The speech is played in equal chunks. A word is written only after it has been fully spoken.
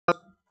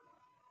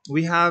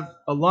we have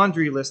a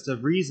laundry list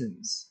of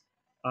reasons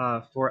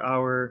for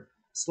our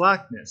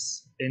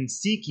slackness in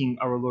seeking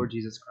our Lord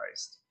Jesus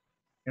Christ.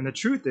 And the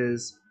truth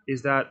is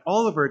that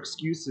all of our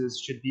excuses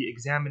should be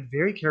examined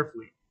very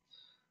carefully.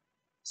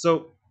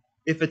 So,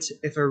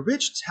 if a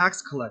rich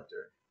tax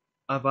collector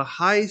of a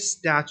high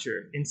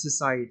stature in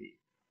society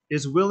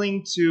is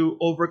willing to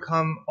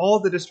overcome all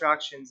the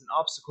distractions and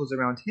obstacles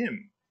around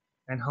him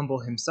and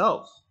humble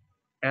himself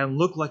and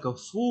look like a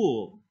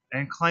fool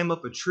and climb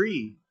up a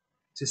tree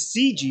to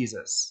see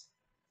Jesus,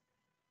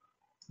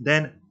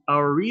 then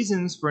our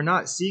reasons for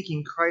not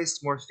seeking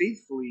Christ more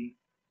faithfully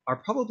are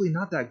probably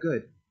not that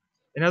good.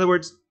 In other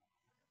words,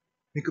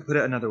 we could put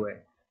it another way.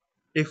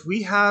 If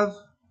we have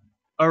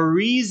a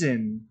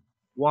reason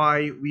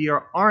why we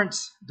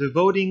aren't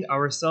devoting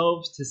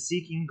ourselves to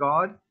seeking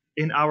God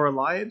in our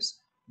lives,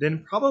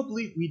 then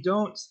probably we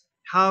don't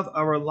have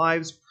our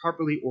lives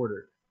properly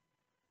ordered.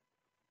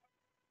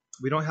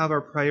 We don't have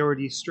our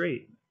priorities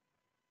straight.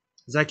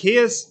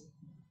 Zacchaeus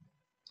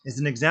is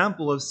an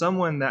example of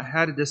someone that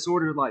had a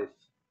disordered life.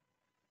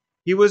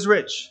 He was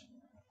rich,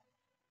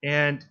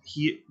 and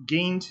he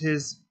gained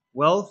his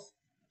wealth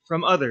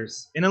from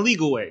others in a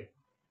legal way.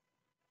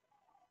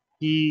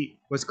 He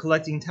was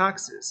collecting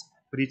taxes,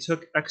 but he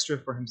took extra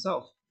for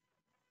himself.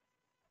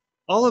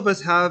 All of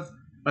us have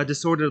a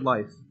disordered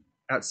life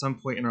at some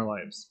point in our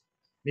lives.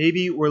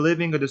 Maybe we're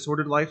living a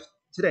disordered life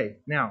today,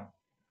 now.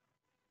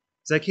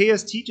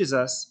 Zacchaeus teaches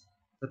us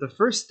that the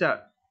first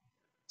step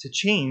to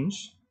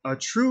change, a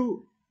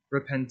true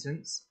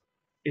repentance,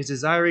 is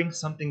desiring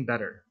something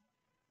better.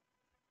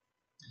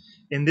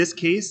 In this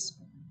case,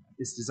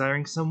 it's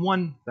desiring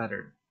someone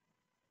better.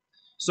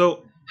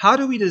 So, how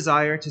do we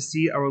desire to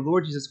see our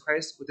Lord Jesus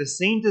Christ with the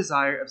same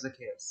desire of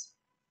Zacchaeus?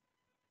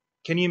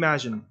 Can you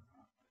imagine?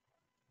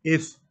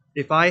 If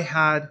I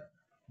had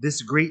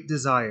this great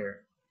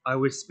desire, I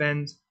would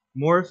spend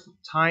more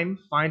time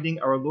finding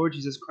our Lord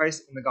Jesus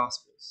Christ in the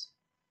Gospels.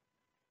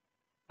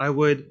 I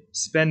would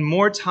spend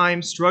more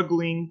time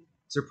struggling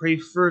to pray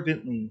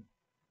fervently,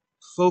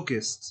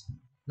 focused,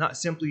 not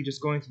simply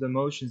just going through the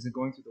motions and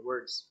going through the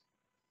words.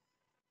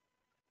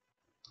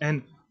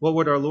 And what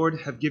would our Lord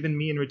have given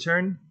me in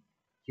return?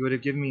 He would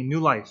have given me new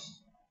life.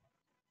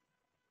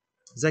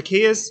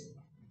 Zacchaeus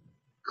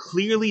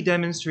clearly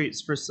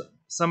demonstrates for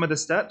some of the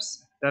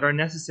steps that are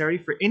necessary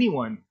for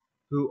anyone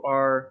who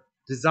are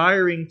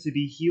desiring to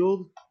be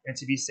healed and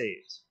to be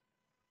saved.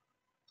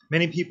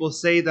 Many people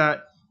say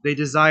that they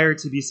desire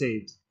to be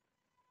saved.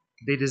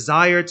 They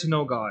desire to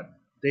know God.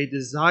 They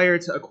desire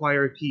to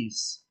acquire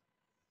peace.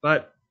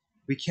 But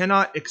we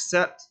cannot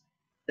expect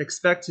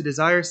to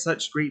desire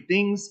such great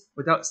things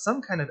without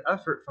some kind of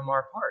effort from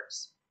our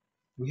parts.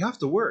 We have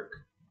to work.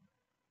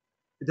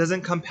 It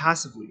doesn't come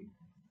passively.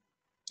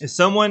 If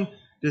someone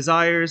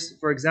desires,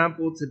 for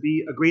example, to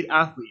be a great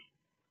athlete,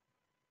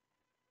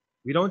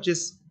 we don't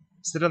just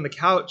sit on the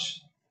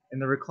couch in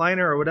the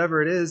recliner or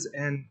whatever it is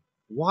and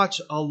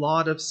watch a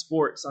lot of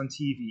sports on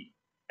TV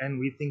and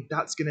we think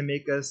that's going to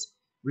make us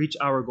reach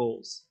our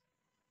goals.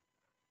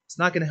 It's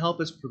not going to help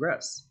us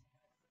progress.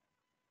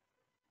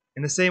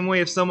 In the same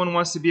way, if someone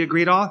wants to be a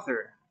great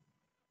author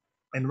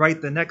and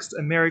write the next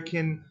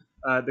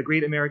the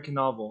great American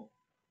novel,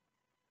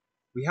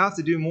 we have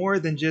to do more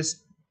than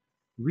just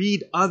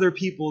read other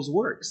people's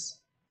works.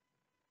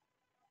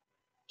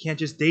 Can't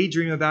just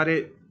daydream about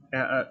it,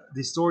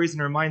 the stories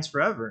in our minds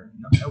forever.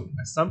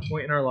 At some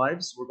point in our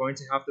lives, we're going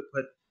to have to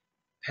put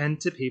pen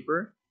to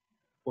paper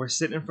or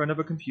sit in front of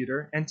a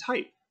computer and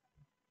type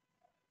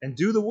and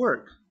do the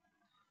work.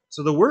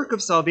 So the work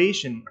of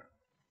salvation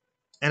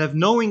and of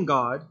knowing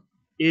God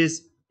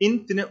is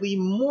infinitely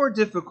more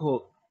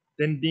difficult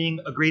than being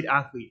a great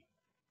athlete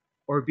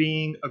or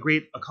being a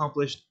great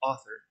accomplished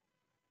author.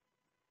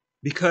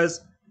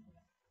 Because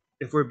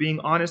if we're being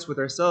honest with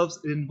ourselves,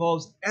 it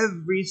involves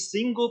every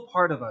single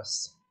part of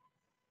us,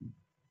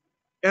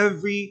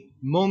 every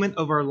moment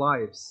of our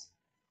lives.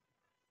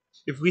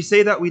 If we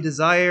say that we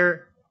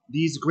desire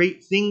these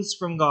great things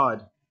from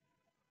God,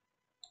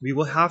 we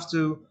will have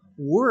to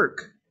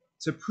work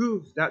to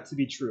prove that to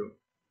be true.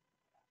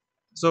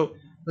 So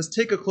let's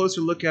take a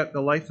closer look at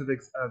the life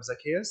of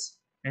Zacchaeus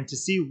and to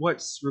see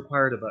what's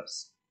required of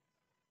us.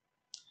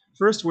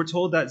 First, we're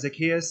told that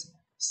Zacchaeus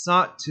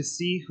sought to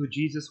see who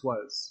Jesus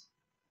was.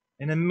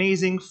 An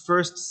amazing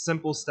first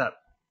simple step.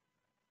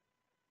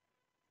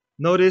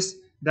 Notice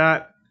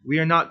that we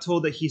are not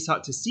told that he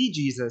sought to see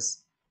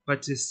Jesus,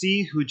 but to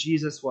see who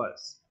Jesus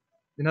was.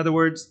 In other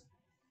words,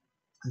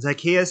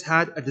 Zacchaeus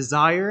had a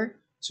desire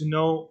to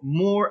know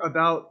more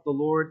about the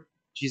Lord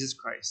Jesus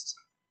Christ.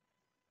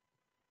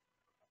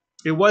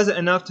 It wasn't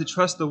enough to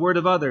trust the word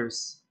of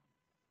others.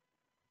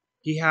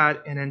 He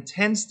had an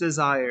intense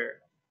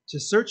desire to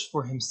search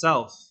for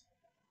himself.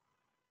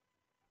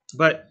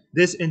 But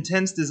this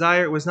intense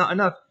desire was not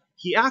enough.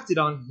 He acted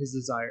on his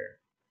desire.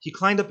 He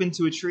climbed up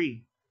into a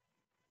tree.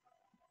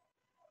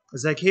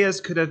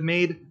 Zacchaeus could have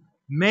made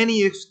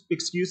many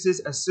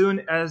excuses as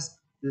soon as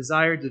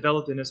desire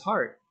developed in his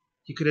heart.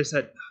 He could have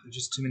said, there's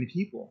just too many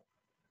people.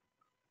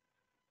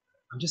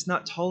 I'm just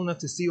not tall enough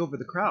to see over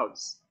the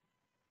crowds.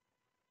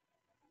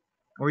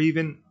 Or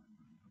even,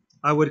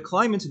 I would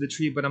climb into the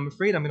tree, but I'm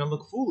afraid I'm going to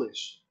look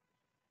foolish.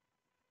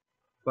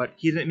 But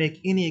he didn't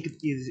make any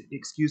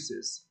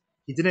excuses.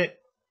 He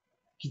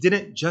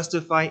didn't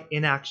justify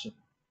inaction.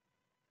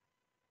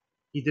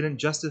 He didn't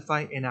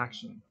justify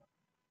inaction.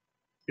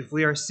 If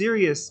we are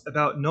serious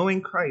about knowing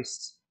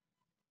Christ,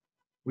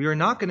 we are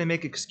not going to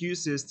make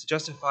excuses to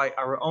justify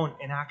our own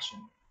inaction.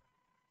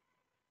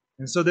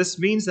 And so this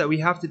means that we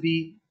have to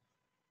be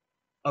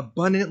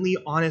abundantly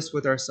honest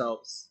with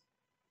ourselves,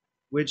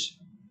 which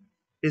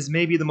is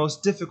maybe the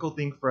most difficult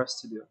thing for us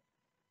to do.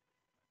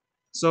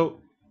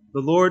 So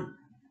the Lord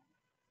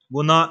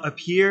will not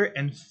appear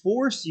and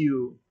force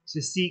you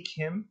to seek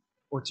him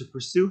or to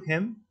pursue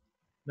him.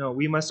 No,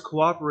 we must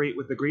cooperate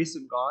with the grace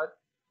of God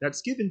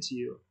that's given to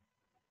you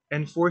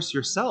and force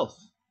yourself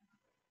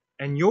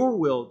and your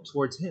will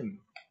towards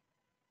him.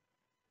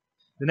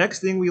 The next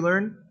thing we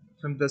learn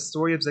from the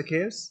story of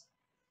Zacchaeus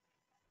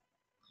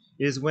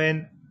is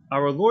when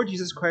our Lord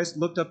Jesus Christ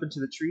looked up into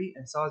the tree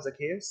and saw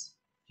Zacchaeus,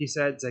 he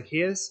said,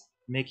 "Zacchaeus,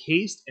 make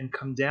haste and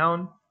come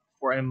down,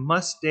 for I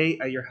must stay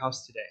at your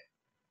house today."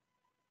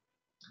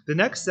 The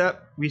next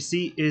step we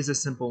see is a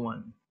simple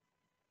one.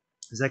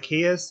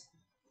 Zacchaeus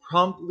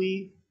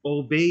promptly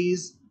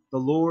obeys the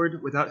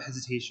Lord without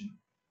hesitation.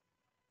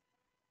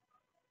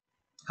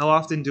 How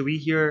often do we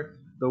hear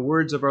the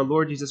words of our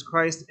Lord Jesus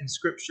Christ in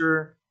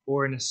Scripture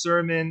or in a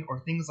sermon or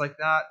things like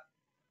that?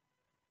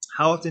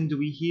 How often do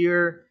we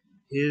hear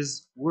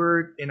his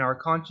word in our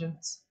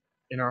conscience,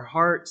 in our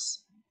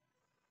hearts?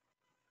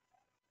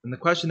 And the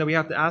question that we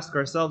have to ask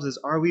ourselves is,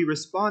 are we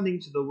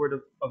responding to the word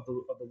of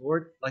the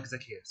Lord like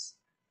Zacchaeus?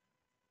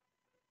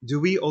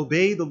 Do we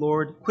obey the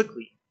Lord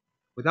quickly,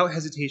 without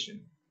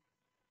hesitation?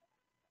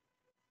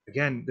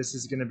 Again, this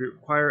is going to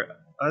require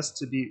us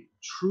to be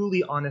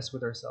truly honest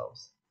with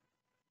ourselves.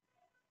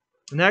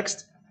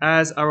 Next,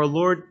 as our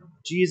Lord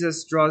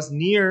Jesus draws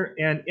near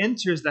and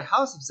enters the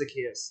house of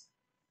Zacchaeus,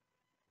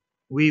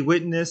 we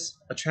witness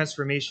a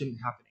transformation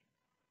happening.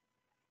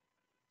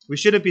 We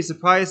shouldn't be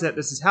surprised that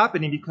this is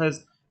happening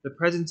because the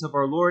presence of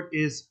our Lord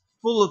is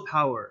full of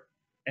power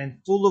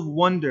and full of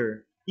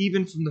wonder,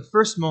 even from the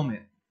first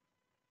moment.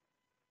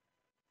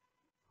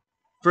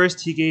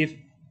 First, he gave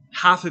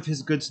half of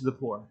his goods to the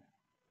poor.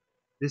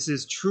 This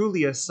is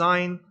truly a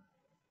sign,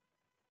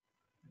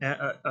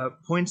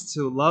 points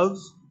to love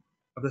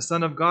of the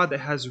Son of God that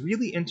has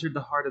really entered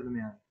the heart of the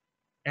man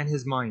and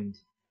his mind.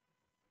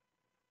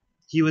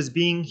 He was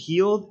being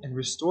healed and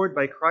restored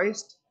by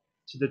Christ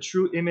to the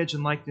true image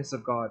and likeness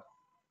of God.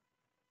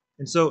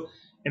 And so,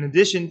 in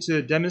addition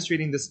to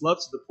demonstrating this love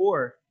to the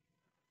poor,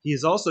 he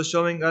is also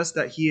showing us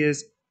that he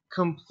is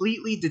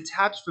completely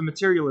detached from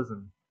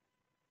materialism.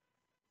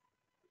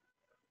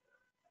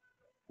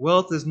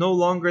 Wealth is no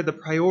longer the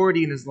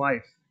priority in his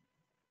life.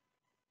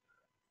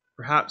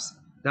 Perhaps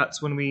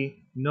that's when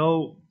we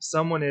know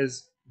someone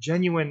is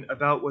genuine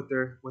about what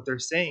they're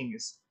saying.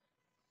 Is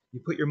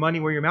you put your money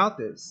where your mouth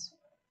is.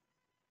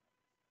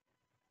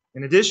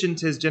 In addition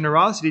to his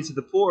generosity to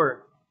the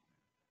poor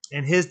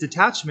and his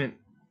detachment,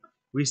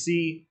 we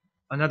see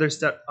another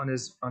step on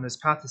his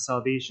path to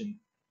salvation.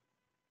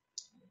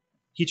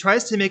 He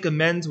tries to make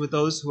amends with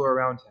those who are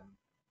around him,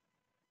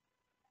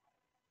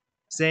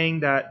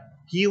 saying that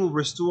he will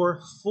restore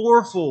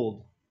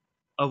fourfold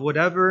of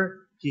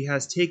whatever he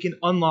has taken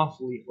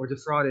unlawfully or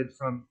defrauded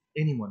from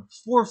anyone.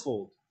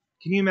 Fourfold.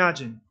 Can you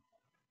imagine?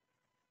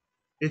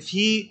 If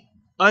he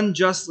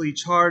unjustly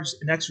charged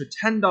an extra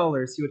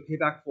 $10, he would pay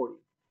back $40.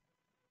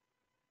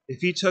 If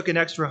he took an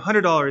extra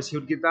 $100, he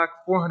would give back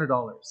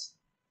 $400,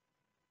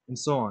 and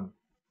so on.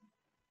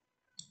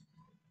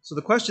 So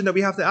the question that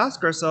we have to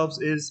ask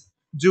ourselves is,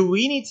 do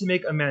we need to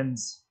make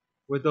amends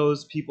with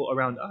those people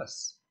around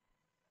us?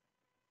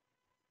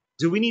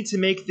 Do we need to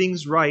make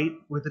things right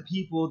with the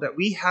people that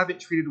we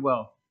haven't treated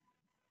well?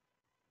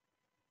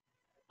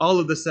 All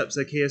of the steps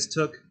Zacchaeus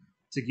took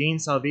to gain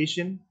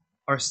salvation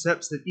are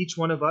steps that each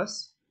one of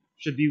us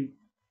should be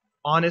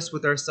honest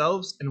with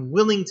ourselves and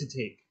willing to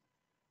take.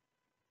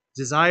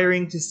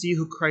 Desiring to see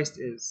who Christ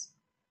is.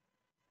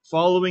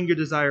 Following your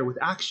desire with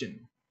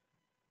action.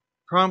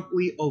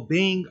 Promptly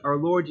obeying our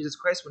Lord Jesus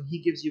Christ when he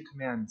gives you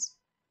commands.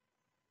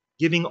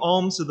 Giving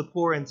alms to the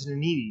poor and to the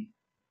needy.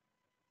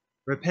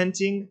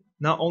 Repenting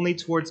not only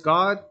towards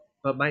God,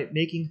 but by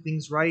making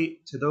things right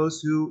to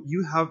those who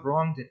you have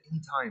wronged at any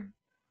time.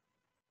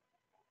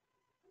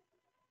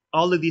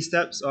 All of these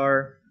steps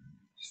are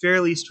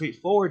fairly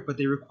straightforward, but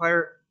they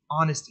require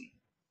honesty.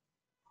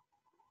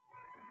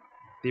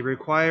 They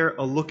require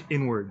a look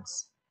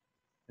inwards,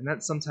 and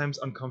that's sometimes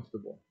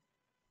uncomfortable.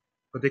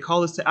 But they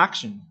call us to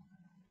action.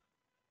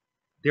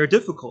 They are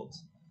difficult,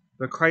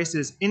 but Christ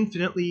is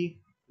infinitely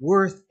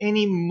worth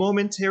any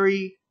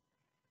momentary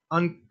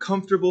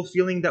uncomfortable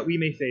feeling that we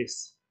may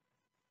face.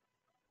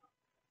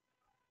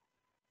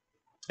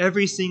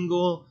 Every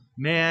single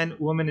man,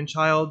 woman, and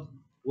child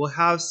will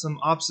have some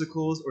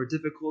obstacles or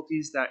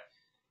difficulties that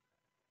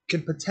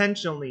can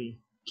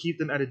potentially keep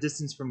them at a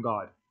distance from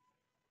God.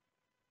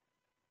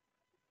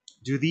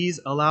 Do these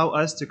allow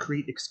us to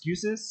create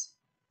excuses,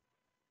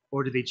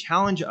 or do they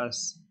challenge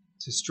us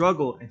to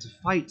struggle and to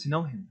fight to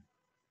know him.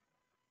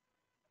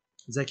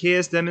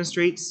 Zacchaeus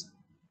demonstrates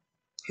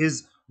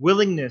his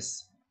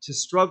willingness to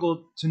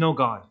struggle to know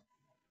God.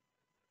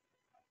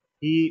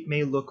 He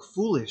may look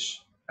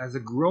foolish as a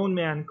grown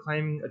man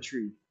climbing a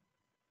tree.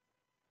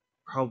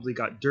 Probably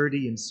got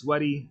dirty and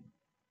sweaty,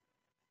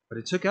 but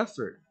it took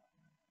effort.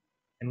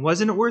 And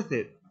wasn't it worth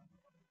it?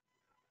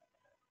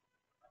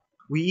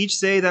 We each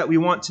say that we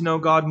want to know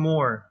God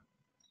more,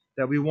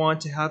 that we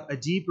want to have a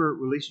deeper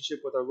relationship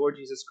with our Lord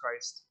Jesus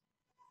Christ.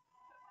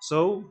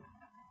 So,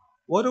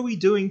 what are we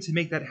doing to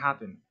make that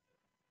happen?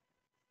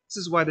 This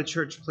is why the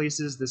church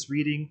places this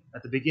reading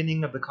at the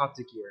beginning of the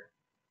Coptic year.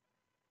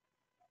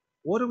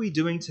 What are we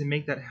doing to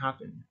make that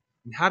happen?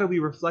 And how do we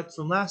reflect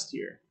from last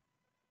year?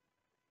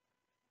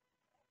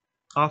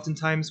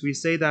 Oftentimes we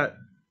say that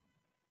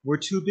we're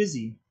too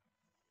busy,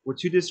 we're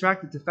too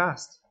distracted to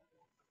fast.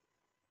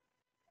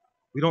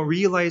 We don't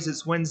realize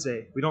it's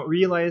Wednesday. We don't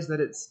realize that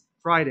it's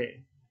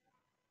Friday.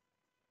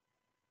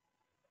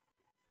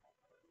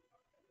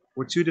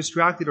 We're too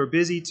distracted or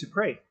busy to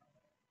pray.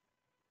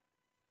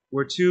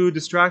 We're too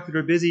distracted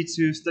or busy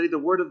to study the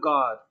Word of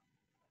God,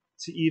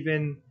 to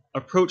even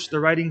approach the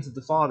writings of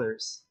the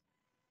fathers,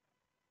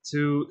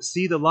 to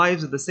see the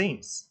lives of the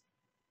saints.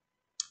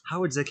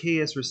 How would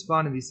Zacchaeus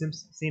respond in these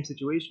same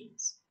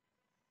situations?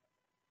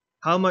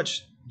 How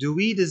much do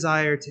we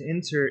desire to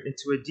enter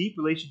into a deep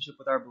relationship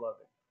with our beloved?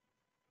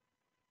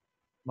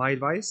 My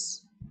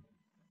advice?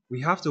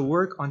 We have to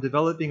work on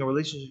developing a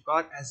relationship with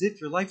God as if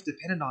your life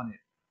depended on it.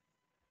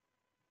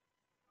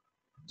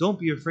 Don't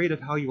be afraid of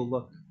how you will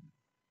look.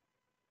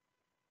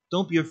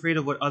 Don't be afraid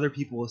of what other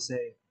people will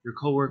say, your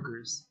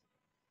coworkers.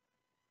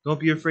 Don't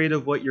be afraid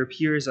of what your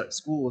peers at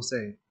school will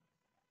say.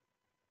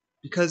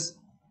 Because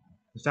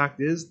the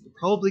fact is, they're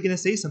probably going to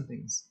say some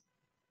things.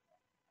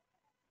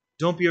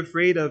 Don't be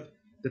afraid of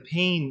the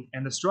pain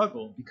and the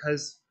struggle,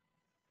 because,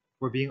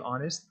 if we're being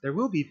honest, there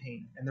will be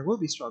pain and there will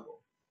be struggle.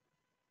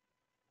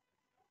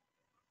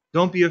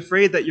 Don't be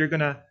afraid that you're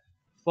going to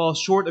fall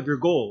short of your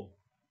goal,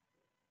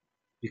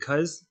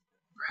 because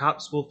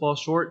perhaps we'll fall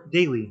short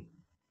daily.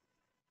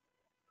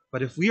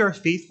 But if we are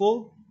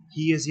faithful,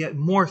 He is yet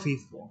more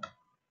faithful.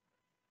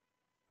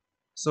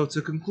 So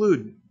to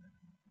conclude,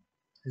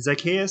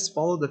 Zacchaeus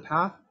followed the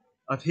path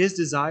of his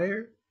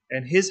desire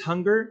and his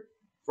hunger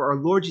for our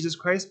Lord Jesus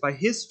Christ by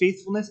his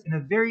faithfulness in a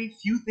very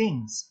few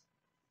things.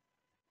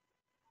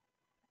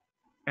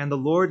 And the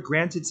Lord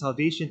granted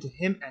salvation to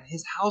him and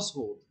his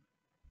household,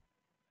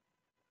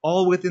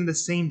 all within the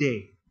same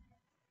day.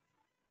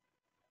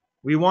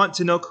 We want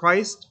to know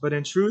Christ, but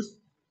in truth,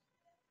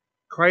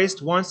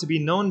 Christ wants to be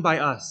known by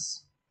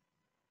us.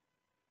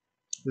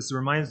 This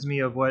reminds me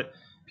of what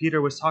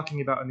Peter was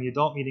talking about in the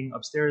adult meeting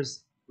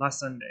upstairs last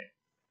Sunday.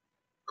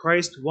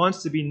 Christ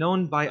wants to be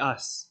known by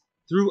us,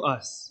 through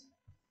us.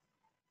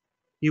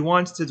 He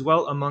wants to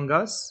dwell among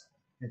us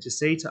and to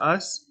say to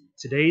us,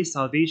 today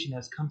salvation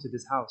has come to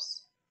this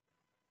house.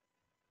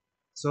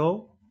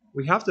 So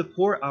we have to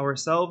pour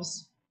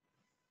ourselves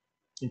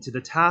into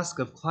the task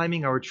of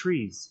climbing our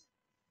trees.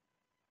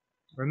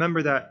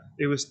 Remember that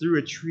it was through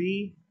a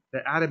tree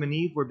that Adam and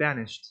Eve were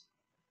banished,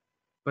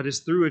 but it's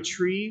through a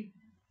tree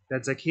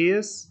that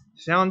Zacchaeus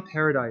found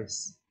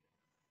paradise.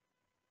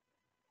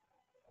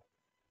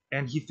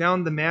 And he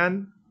found the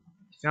man,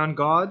 he found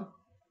God,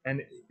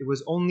 and it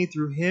was only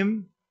through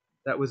him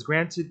that was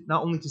granted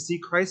not only to see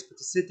Christ, but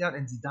to sit down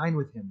and to dine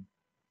with him.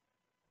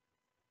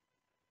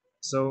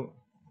 So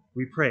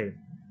we pray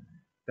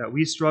that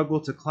we struggle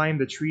to climb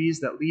the trees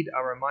that lead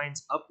our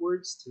minds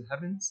upwards to the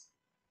heavens.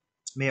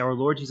 May our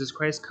Lord Jesus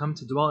Christ come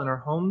to dwell in our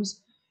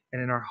homes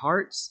and in our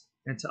hearts,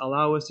 and to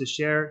allow us to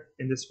share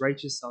in this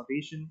righteous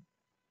salvation.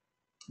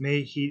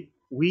 May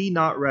we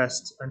not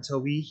rest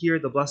until we hear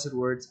the blessed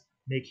words,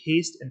 make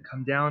haste and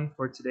come down,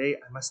 for today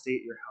I must stay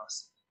at your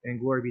house. And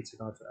glory be to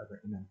God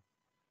forever. Amen.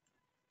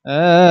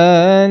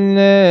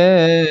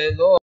 Alleluia.